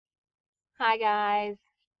Hi guys.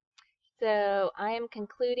 So I am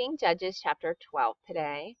concluding Judges chapter 12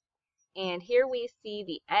 today. And here we see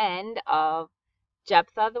the end of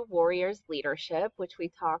Jephthah the warrior's leadership, which we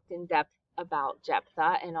talked in depth about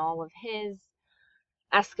Jephthah and all of his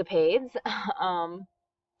escapades. um,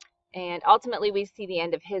 and ultimately we see the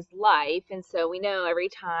end of his life. And so we know every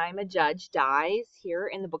time a judge dies here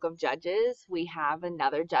in the book of Judges, we have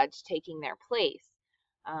another judge taking their place.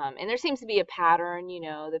 And there seems to be a pattern,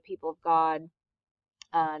 the people of God,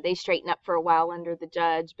 they straighten up for a while under the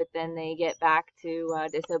judge, but then they get back to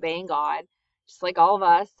disobeying God, just like all of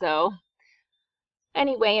us. So,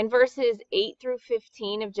 anyway, in verses 8 through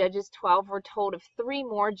 15 of Judges 12, we're told of three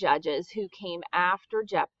more judges who came after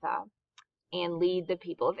Jephthah and lead the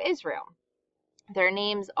people of Israel. Their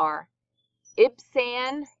names are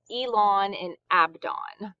Ibsan, Elon, and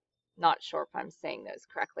Abdon. Not sure if I'm saying those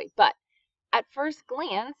correctly, but at first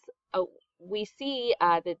glance, we see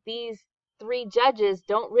that these three judges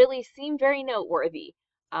don't really seem very noteworthy.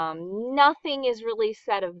 Nothing is really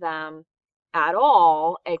said of them at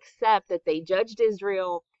all, except that they judged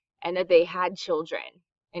Israel and that they had children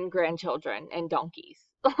and grandchildren and donkeys.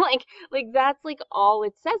 like that's like all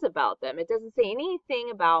it says about them. It doesn't say anything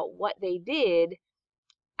about what they did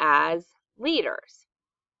as leaders.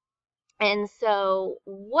 And so,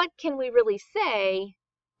 what can we really say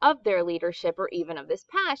of their leadership or even of this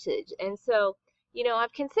passage? And so,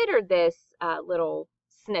 I've considered this little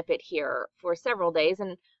snippet here for several days,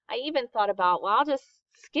 and I even thought about, well, I'll just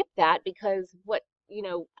skip that because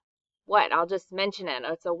I'll just mention it.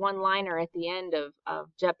 It's a one-liner at the end of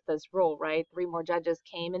Jephthah's rule, right? Three more judges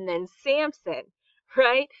came, and then Samson,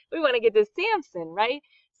 right? We want to get to Samson, right?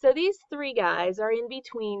 So these three guys are in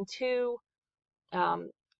between two um,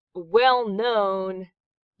 well-known,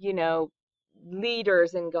 you know,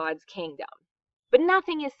 leaders in God's kingdom. But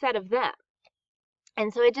nothing is said of them.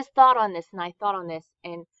 And so I just thought on this and I thought on this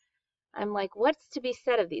and I'm like, what's to be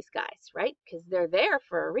said of these guys, right? Because they're there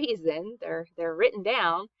for a reason. They're written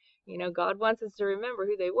down. God wants us to remember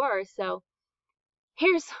who they were. So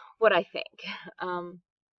here's what I think.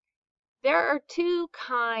 There are two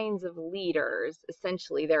kinds of leaders.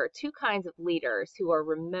 Essentially, there are two kinds of leaders who are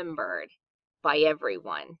remembered by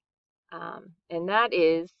everyone. And that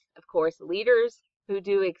is, of course, leaders who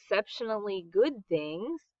do exceptionally good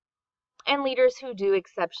things and leaders who do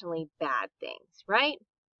exceptionally bad things, right?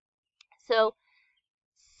 So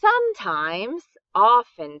sometimes,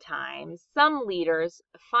 oftentimes, some leaders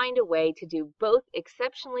find a way to do both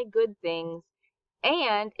exceptionally good things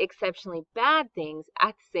and exceptionally bad things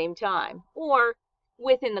at the same time, or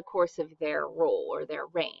within the course of their role or their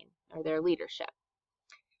reign or their leadership.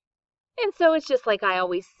 And so it's just like I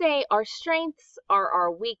always say, our strengths are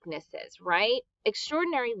our weaknesses, right?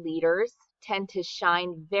 Extraordinary leaders tend to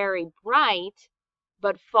shine very bright,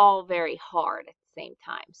 but fall very hard at the same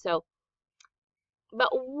time. So, but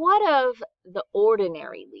what of the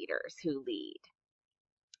ordinary leaders who lead?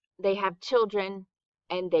 They have children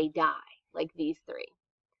and they die, like these three.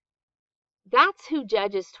 That's who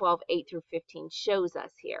Judges 12, 8 through 15 shows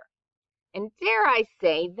us here. And dare I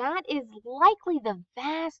say, that is likely the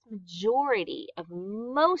vast majority of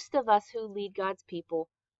most of us who lead God's people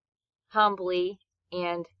humbly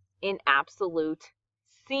and in absolute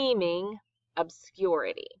seeming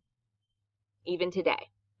obscurity, even today,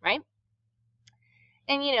 right?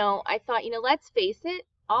 And I thought, let's face it,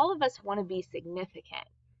 all of us want to be significant.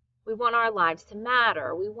 We want our lives to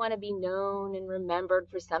matter. We want to be known and remembered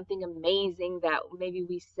for something amazing that maybe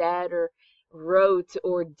we said or wrote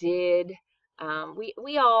or did.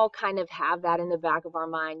 We all kind of have that in the back of our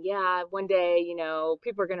mind. Yeah, one day,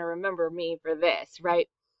 people are going to remember me for this, right?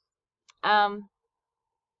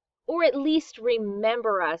 Or at least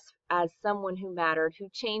remember us as someone who mattered, who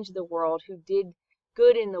changed the world, who did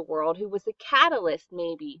good in the world, who was a catalyst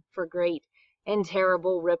maybe for great and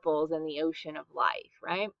terrible ripples in the ocean of life,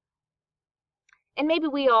 right? And maybe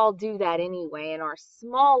we all do that anyway in our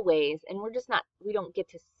small ways, and we don't get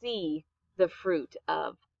to see the fruit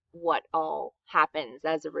of what all happens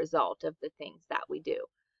as a result of the things that we do.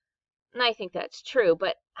 And I think that's true,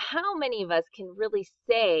 but how many of us can really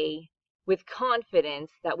say with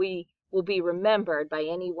confidence that we will be remembered by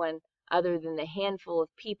anyone other than the handful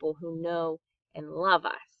of people who know and love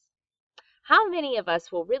us? How many of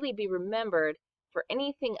us will really be remembered for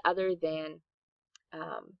anything other than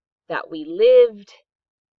that we lived,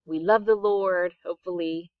 we loved the Lord,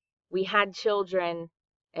 hopefully, we had children,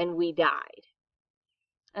 and we died?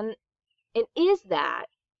 And is that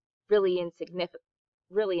really insignificant?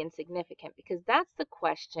 Really insignificant, because that's the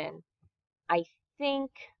question I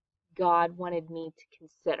think God wanted me to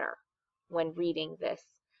consider when reading this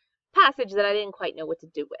passage that I didn't quite know what to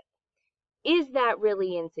do with. is that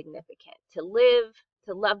really insignificant? To live,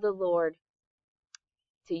 to love the Lord,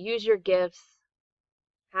 to use your gifts,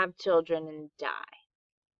 have children, and die.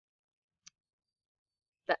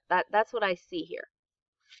 That's what I see here.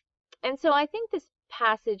 And so I think this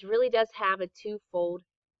passage really does have a twofold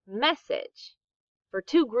message for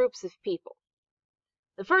two groups of people.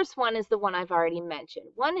 The first one is the one I've already mentioned.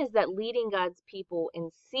 One is that leading God's people in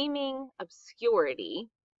seeming obscurity,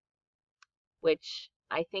 which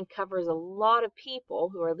I think covers a lot of people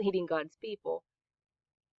who are leading God's people.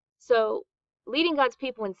 So leading God's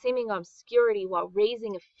people in seeming obscurity while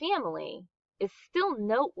raising a family is still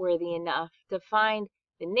noteworthy enough to find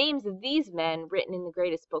the names of these men written in the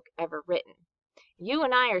greatest book ever written. You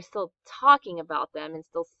and I are still talking about them and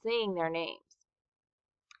still saying their names.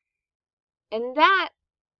 And that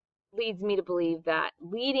leads me to believe that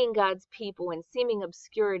leading God's people in seeming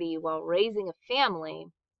obscurity while raising a family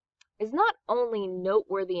is not only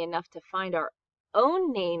noteworthy enough to find our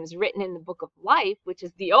own names written in the book of life, which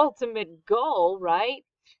is the ultimate goal, right?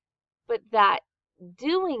 But that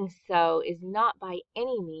doing so is not by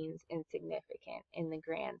any means insignificant in the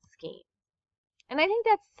grand scheme. And I think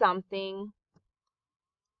that's something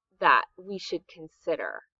that we should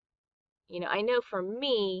consider. I know for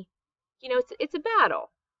me, it's a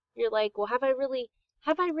battle. You're like, well, have I really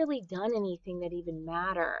done anything that even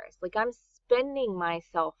matters? Like, I'm spending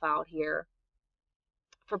myself out here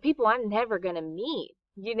for people I'm never going to meet.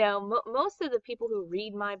 Most of the people who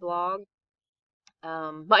read my blog,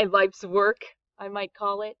 my life's work, I might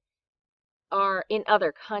call it, are in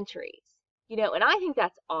other countries. And I think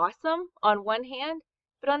that's awesome on one hand,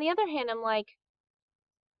 but on the other hand, I'm like,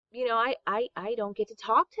 I don't get to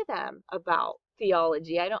talk to them about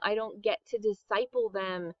theology. I don't get to disciple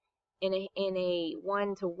them in a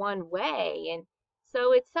one-to-one way. And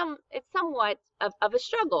so it's somewhat of a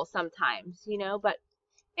struggle sometimes, but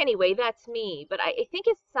anyway, that's me. But I think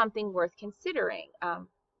it's something worth considering.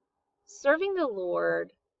 Serving the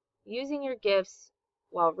Lord, using your gifts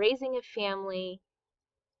while raising a family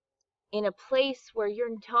in a place where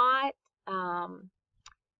um,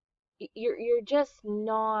 you're just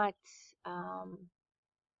not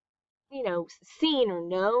seen or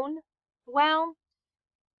known well,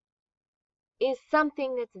 is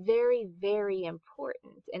something that's very, very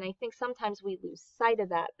important. And I think sometimes we lose sight of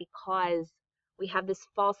that because we have this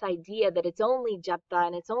false idea that it's only Jephthah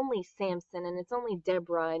and it's only Samson and it's only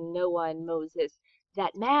Deborah and Noah and Moses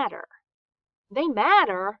that matter. They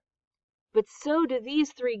matter, but so do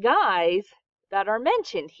these three guys that are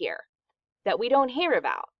mentioned here that we don't hear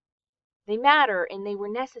about. They matter and they were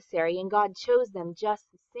necessary, and God chose them just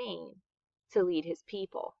the same to lead his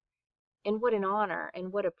people. And what an honor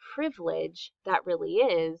and what a privilege that really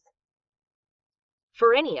is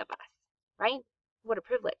for any of us, right? What a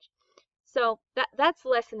privilege. So that's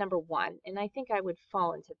lesson number one, and I think I would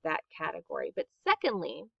fall into that category. But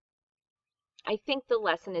secondly, I think the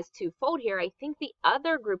lesson is twofold here. I think the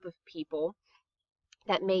other group of people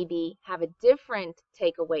that maybe have a different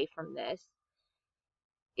takeaway from this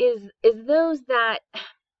is those that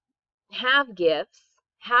have gifts,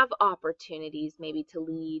 have opportunities maybe to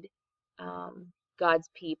lead God's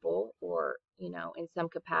people, or in some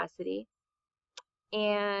capacity,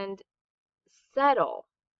 and settle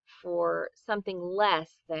for something less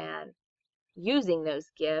than using those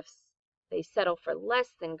gifts. They settle for less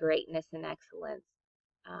than greatness and excellence,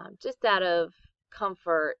 just out of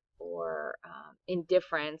comfort or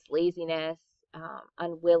indifference, laziness,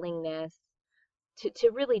 unwillingness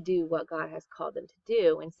to really do what God has called them to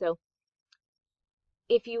do. And so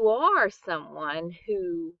if you are someone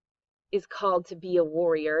who is called to be a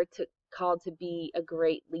warrior, called to be a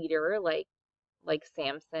great leader, like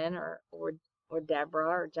Samson or Deborah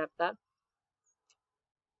or Jephthah,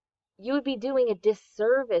 you would be doing a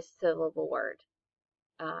disservice to the Lord,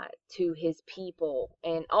 to his people,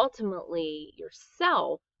 and ultimately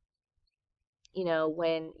yourself,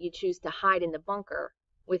 when you choose to hide in the bunker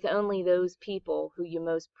with only those people who you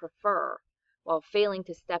most prefer, while failing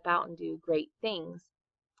to step out and do great things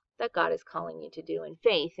that God is calling you to do in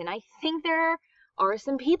faith. And I think there are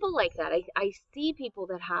some people like that. I see people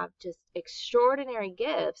that have just extraordinary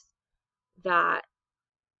gifts that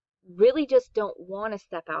really just don't want to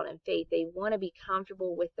step out in faith. They want to be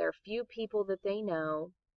comfortable with their few people that they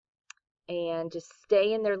know and just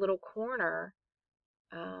stay in their little corner.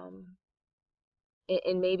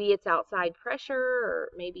 And maybe it's outside pressure,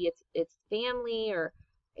 or maybe it's family, or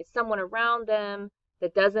it's someone around them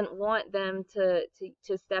that doesn't want them to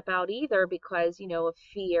step out either because, of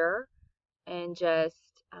fear and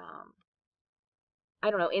just, I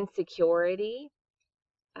don't know, insecurity,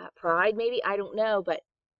 pride maybe, I don't know, but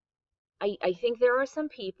I think there are some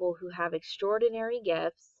people who have extraordinary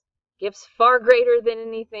gifts far greater than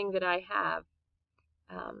anything that I have,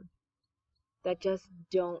 um, that just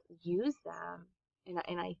don't use them.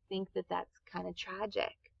 And I think that that's kind of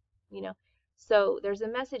tragic, you know. So there's a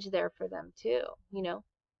message there for them too, you know.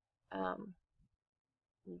 Um,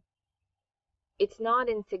 it's not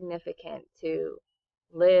insignificant to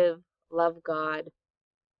live, love God,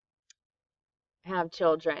 have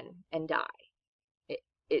children, and die.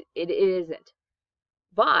 It isn't.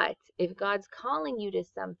 But if God's calling you to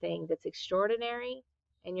something that's extraordinary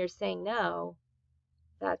and you're saying no,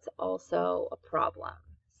 that's also a problem.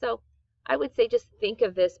 So I would say just think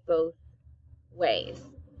of this both ways.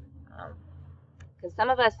 Because some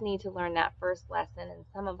of us need to learn that first lesson, and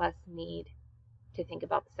some of us need to think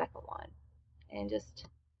about the second one and just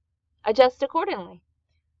adjust accordingly.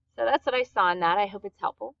 So that's what I saw in that. I hope it's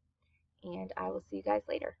helpful, and I will see you guys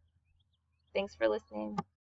later. Thanks for listening.